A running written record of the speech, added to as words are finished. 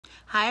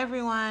Hi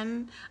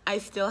everyone. I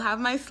still have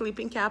my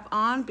sleeping cap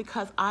on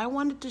because I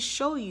wanted to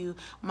show you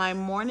my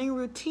morning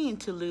routine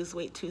to lose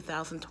weight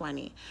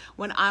 2020.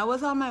 When I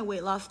was on my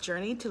weight loss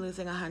journey to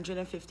losing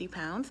 150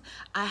 pounds,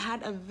 I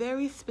had a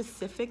very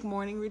specific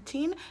morning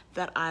routine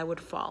that I would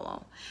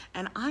follow.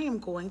 And I am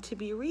going to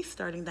be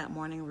restarting that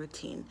morning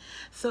routine.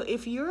 So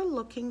if you're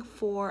looking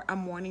for a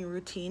morning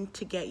routine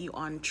to get you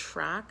on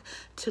track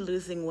to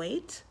losing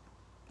weight,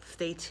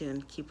 stay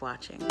tuned. Keep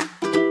watching.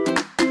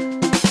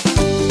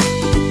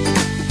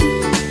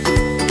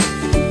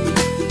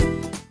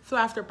 So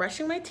after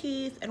brushing my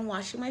teeth and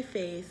washing my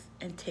face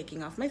and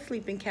taking off my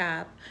sleeping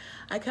cap,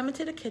 I come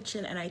into the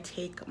kitchen and I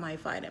take my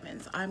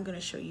vitamins. I'm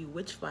gonna show you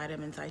which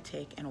vitamins I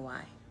take and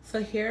why.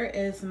 So here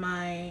is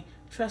my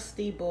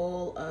trusty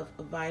bowl of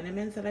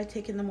vitamins that I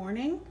take in the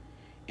morning,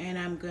 and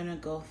I'm gonna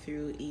go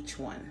through each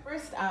one.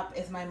 First up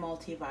is my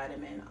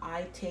multivitamin.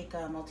 I take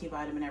a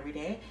multivitamin every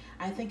day.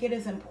 I think it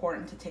is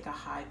important to take a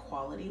high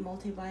quality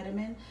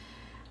multivitamin,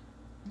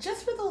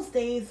 just for those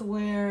days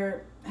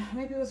where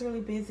maybe it was a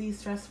really busy,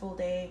 stressful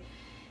day,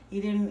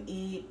 you didn't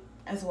eat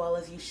as well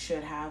as you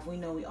should have. We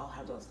know we all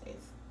have those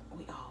days.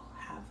 We all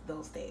have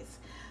those days.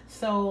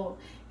 So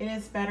it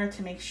is better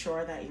to make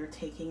sure that you're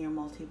taking your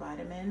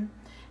multivitamin,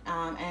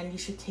 and you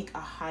should take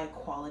a high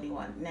quality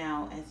one.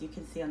 Now, as you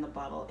can see on the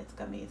bottle, it's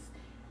gummies.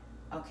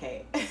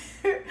 Okay.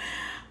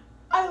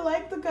 I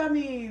like the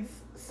gummies,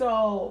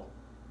 so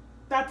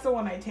that's the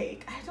one I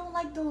take. I don't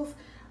like those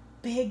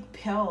big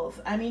pills.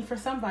 I mean, for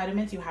some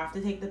vitamins you have to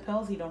take the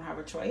pills, you don't have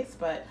a choice,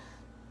 but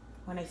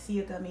when I see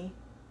a gummy,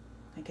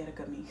 I get a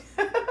gummy.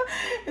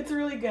 It's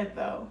really good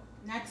though.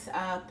 Next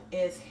up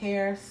is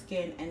hair,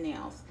 skin, and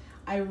nails.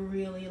 I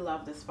really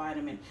love this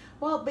vitamin.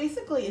 Well,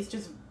 basically it's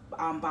just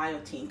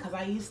biotin, because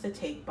I used to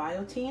take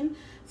biotin.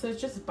 So it's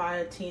just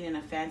biotin in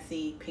a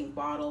fancy pink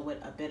bottle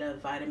with a bit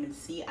of vitamin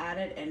C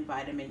added and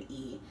vitamin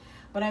E.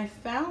 But I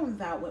found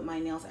that with my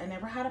nails, I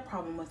never had a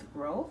problem with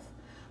growth.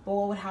 But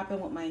what would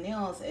happen with my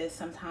nails is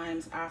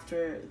sometimes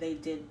after they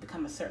did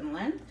become a certain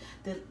length,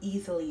 they'd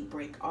easily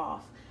break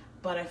off.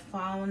 But I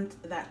found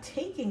that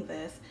taking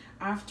this,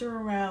 after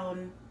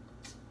around,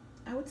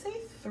 I would say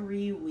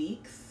 3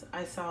 weeks,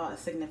 I saw a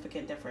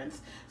significant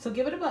difference. So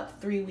give it about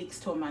 3 weeks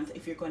to a month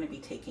if you're going to be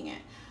taking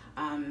it.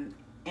 And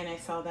I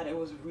saw that it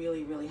was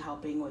really, really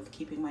helping with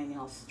keeping my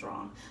nails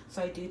strong.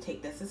 So I do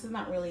take this. This is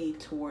not really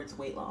towards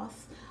weight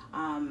loss,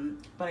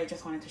 but I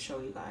just wanted to show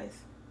you guys.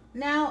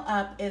 Now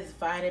up is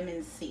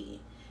vitamin C.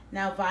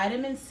 Now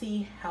vitamin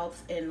C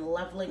helps in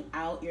leveling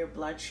out your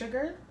blood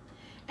sugar,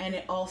 and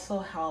it also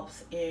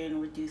helps in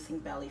reducing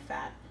belly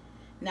fat.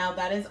 Now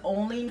that is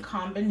only in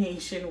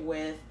combination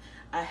with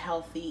a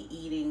healthy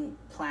eating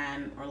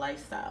plan or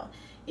lifestyle.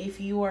 If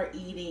you are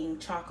eating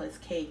chocolates,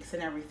 cakes,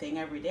 and everything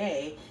every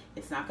day,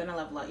 it's not gonna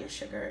level out your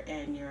sugar,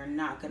 and you're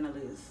not gonna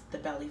lose the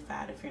belly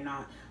fat if you're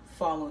not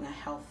following a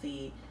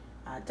healthy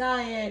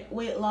diet,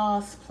 weight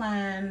loss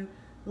plan,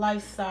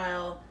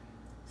 lifestyle.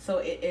 So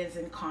it is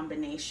in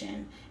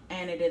combination,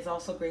 and it is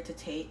also great to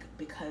take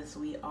because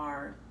we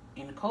are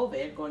in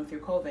COVID, going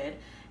through COVID.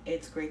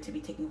 It's great to be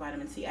taking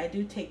vitamin C. I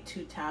do take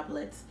 2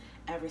 tablets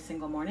every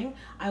single morning.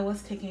 I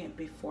was taking it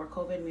before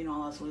COVID,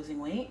 meanwhile I was losing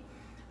weight.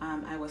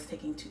 I was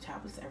taking 2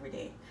 tablets every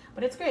day,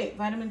 but it's great,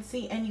 vitamin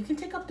C, and you can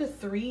take up to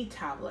 3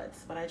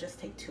 tablets, but I just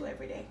take 2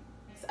 every day.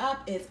 Next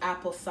up is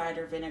apple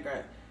cider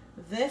vinegar.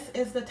 This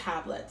is the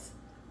tablets.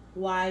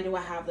 Why do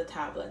I have the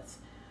tablets?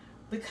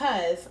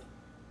 Because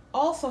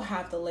also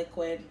have the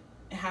liquid.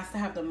 It has to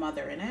have the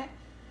mother in it.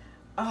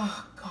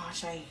 Oh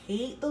gosh, I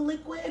hate the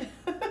liquid.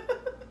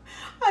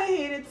 I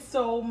hate it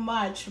so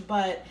much,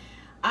 but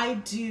I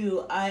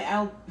do.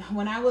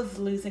 When I was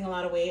losing a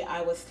lot of weight,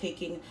 I was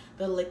taking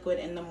the liquid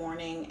in the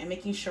morning and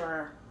making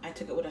sure I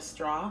took it with a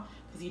straw,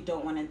 because you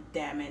don't want to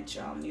damage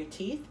your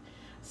teeth.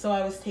 So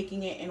I was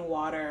taking it in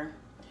water.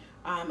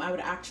 I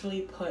would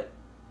actually put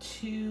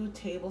 2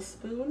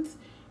 tablespoons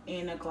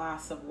in a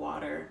glass of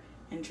water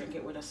and drink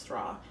it with a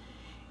straw.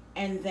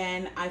 And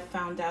then I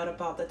found out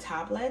about the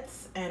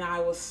tablets, and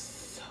I was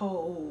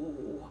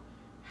so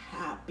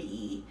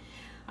happy.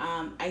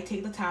 I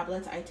take the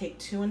tablets. I take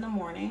 2 in the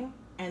morning,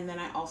 and then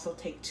I also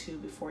take 2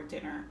 before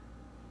dinner.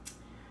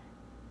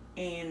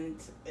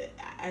 And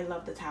I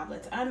love the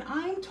tablets. And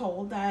I'm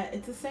told that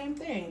it's the same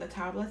thing. The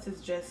tablets is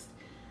just,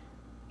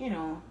 you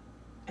know,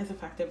 as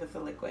effective as the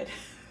liquid.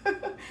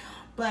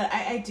 But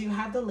I do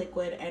have the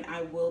liquid, and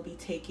I will be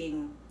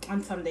taking,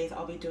 on some days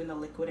I'll be doing the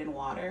liquid in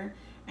water,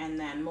 and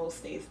then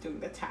most days doing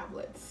the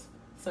tablets.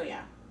 So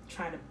yeah,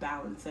 try to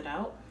balance it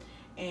out.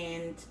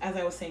 And as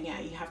I was saying,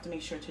 yeah, you have to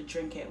make sure to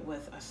drink it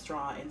with a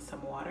straw and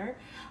some water.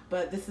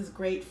 But this is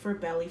great for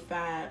belly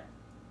fat.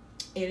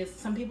 It is,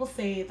 some people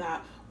say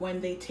that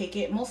when they take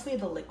it, mostly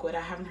the liquid,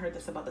 I haven't heard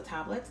this about the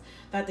tablets,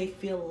 that they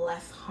feel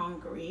less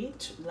hungry,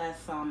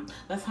 less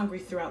hungry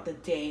throughout the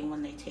day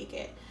when they take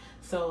it.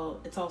 So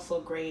it's also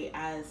great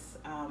as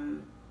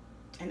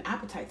an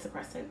appetite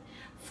suppressant.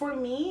 For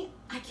me,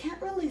 I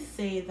can't really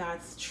say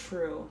that's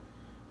true.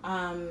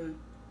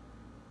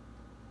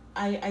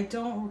 I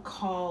don't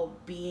recall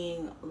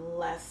being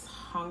less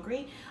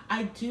hungry.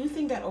 I do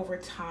think that over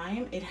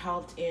time it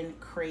helped in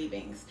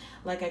cravings.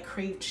 Like I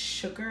craved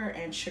sugar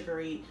and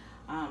sugary,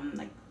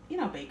 like, you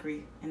know,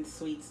 bakery and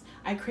sweets.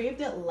 I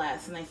craved it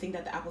less, and I think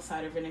that the apple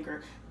cider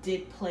vinegar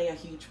did play a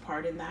huge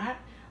part in that.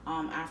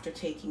 After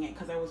taking it,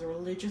 because I was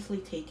religiously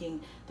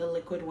taking the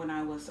liquid when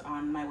I was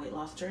on my weight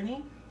loss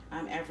journey,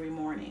 every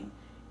morning,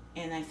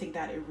 and I think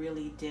that it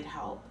really did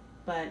help.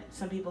 But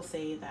some people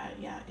say that,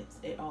 yeah,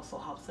 it also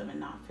helps them in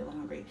not feeling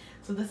hungry.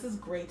 So this is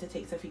great to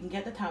take. So if you can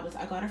get the tablets,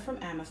 I got it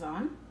from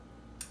Amazon,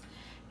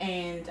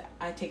 and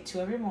I take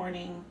 2 every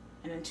morning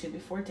and then 2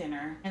 before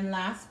dinner. And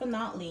last but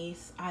not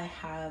least, I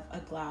have a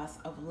glass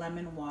of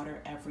lemon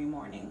water every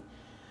morning.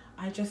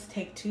 I just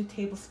take 2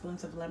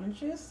 tablespoons of lemon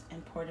juice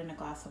and pour it in a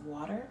glass of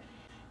water.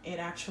 It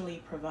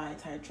actually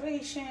provides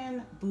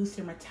hydration, boosts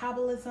your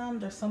metabolism.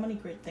 There's so many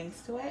great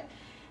things to it.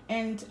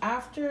 And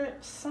after,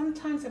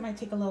 sometimes it might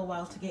take a little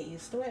while to get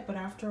used to it, but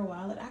after a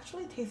while, it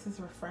actually tastes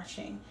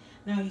refreshing.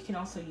 Now, you can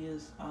also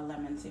use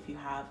lemons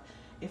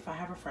if I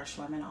have a fresh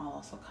lemon, I'll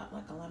also cut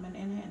like a lemon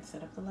in it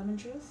instead of the lemon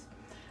juice.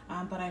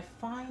 But I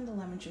find the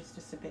lemon juice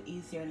just a bit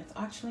easier, and it's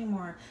actually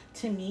more,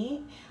 to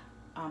me,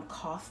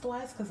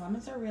 cost-wise, because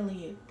lemons are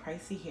really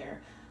pricey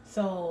here.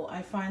 So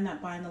I find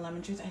that buying the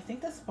lemon juice, I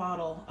think this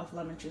bottle of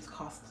lemon juice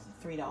costs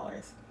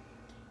 $3.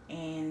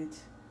 And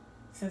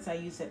since I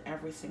use it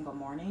every single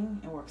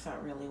morning, it works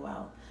out really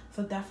well.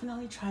 So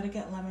definitely try to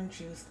get lemon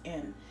juice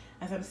in.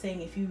 As I'm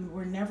saying, if you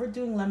were never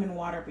doing lemon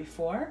water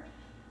before,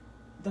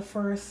 the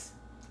first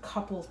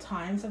couple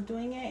times of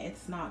doing it,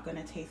 it's not going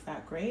to taste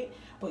that great,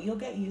 but you'll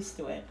get used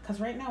to it. Because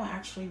right now I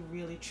actually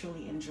really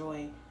truly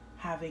enjoy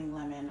having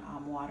lemon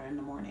water in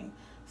the morning.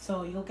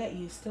 So you'll get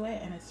used to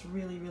it, and it's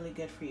really, really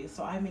good for you.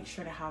 So I make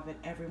sure to have it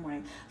every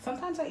morning.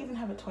 Sometimes I even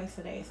have it twice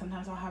a day.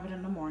 Sometimes I'll have it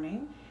in the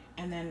morning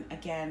and then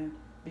again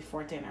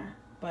before dinner.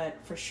 But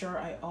for sure,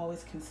 I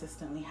always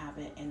consistently have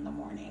it in the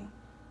morning.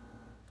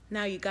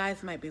 Now you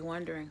guys might be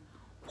wondering,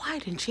 why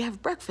didn't she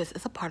have breakfast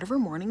as a part of her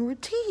morning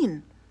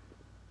routine?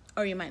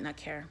 Or you might not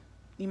care.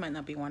 You might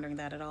not be wondering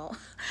that at all.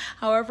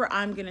 However,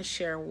 I'm going to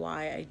share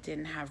why I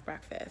didn't have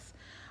breakfast.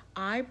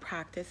 I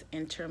practice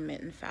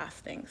intermittent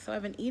fasting. So I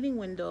have an eating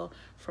window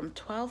from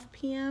 12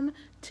 p.m.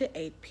 to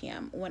 8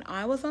 p.m. When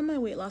I was on my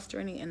weight loss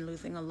journey and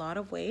losing a lot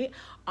of weight,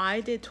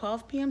 I did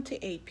 12 p.m.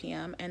 to 8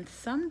 p.m. and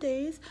some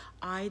days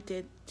I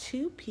did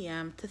 2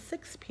 p.m. to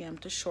 6 p.m.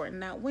 to shorten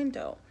that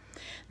window.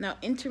 Now,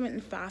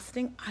 intermittent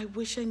fasting, I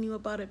wish I knew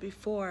about it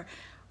before.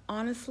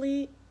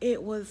 Honestly,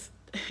 it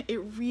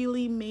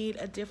really made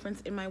a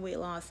difference in my weight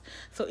loss.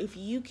 So if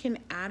you can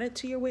add it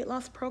to your weight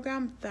loss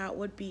program, that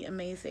would be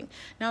amazing.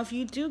 Now, if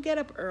you do get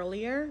up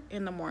earlier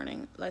in the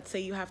morning, let's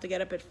say you have to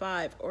get up at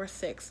 5 or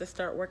 6 to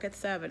start work at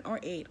 7 or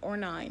 8 or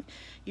 9,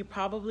 you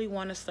probably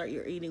want to start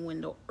your eating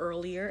window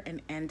earlier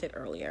and end it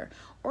earlier.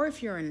 Or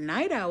if you're a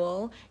night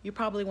owl, you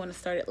probably want to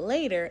start it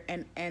later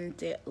and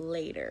end it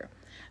later.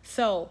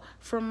 So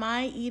for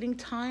my eating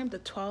time, the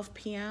 12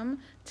 p.m.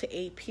 to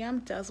 8 p.m.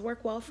 does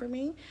work well for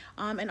me.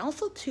 And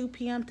also 2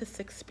 p.m. to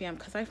 6 p.m.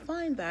 because I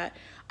find that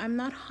I'm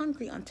not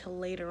hungry until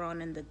later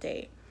on in the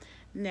day.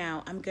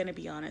 Now, I'm going to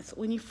be honest.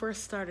 When you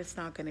first start, it's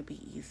not going to be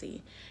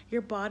easy.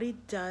 Your body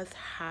does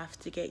have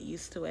to get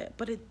used to it,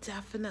 but it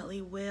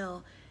definitely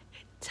will.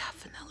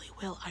 Definitely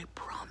will, I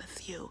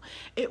promise you.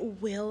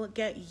 It will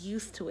get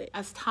used to it.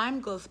 As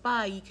time goes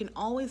by, you can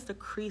always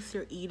decrease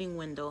your eating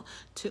window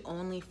to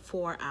only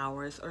 4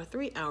 hours or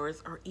 3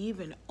 hours, or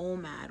even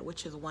OMAD,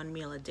 which is 1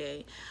 meal a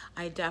day.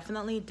 I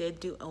definitely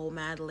did do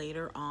OMAD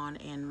later on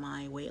in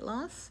my weight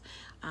loss.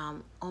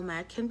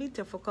 OMAD can be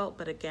difficult,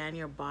 but again,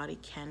 your body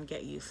can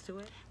get used to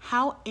it.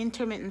 How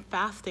intermittent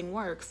fasting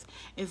works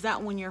is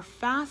that when you're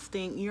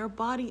fasting, your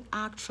body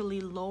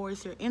actually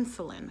lowers your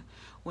insulin.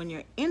 When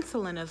your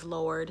insulin is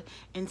lowered,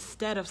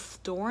 instead of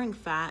storing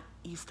fat,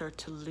 you start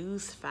to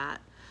lose fat.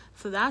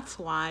 So that's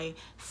why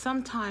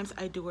sometimes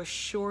I do a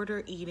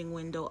shorter eating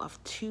window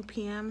of 2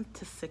 p.m.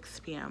 to 6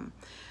 p.m.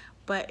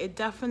 But it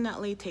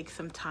definitely takes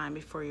some time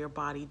before your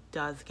body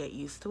does get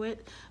used to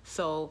it.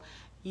 So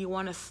you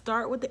want to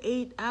start with the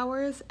 8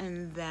 hours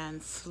and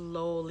then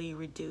slowly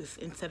reduce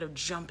instead of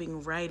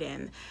jumping right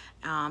in,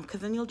 because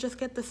then you'll just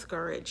get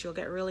discouraged. You'll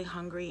get really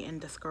hungry and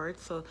discouraged.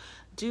 So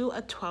do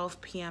a 12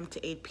 p.m.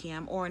 to 8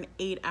 p.m. or an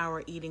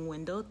 8-hour eating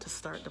window to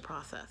start the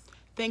process.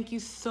 Thank you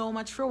so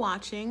much for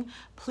watching.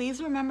 Please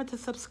remember to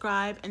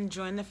subscribe and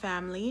join the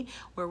family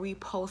where we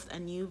post a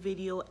new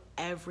video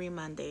every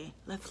Monday.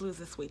 Let's lose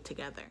this weight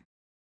together.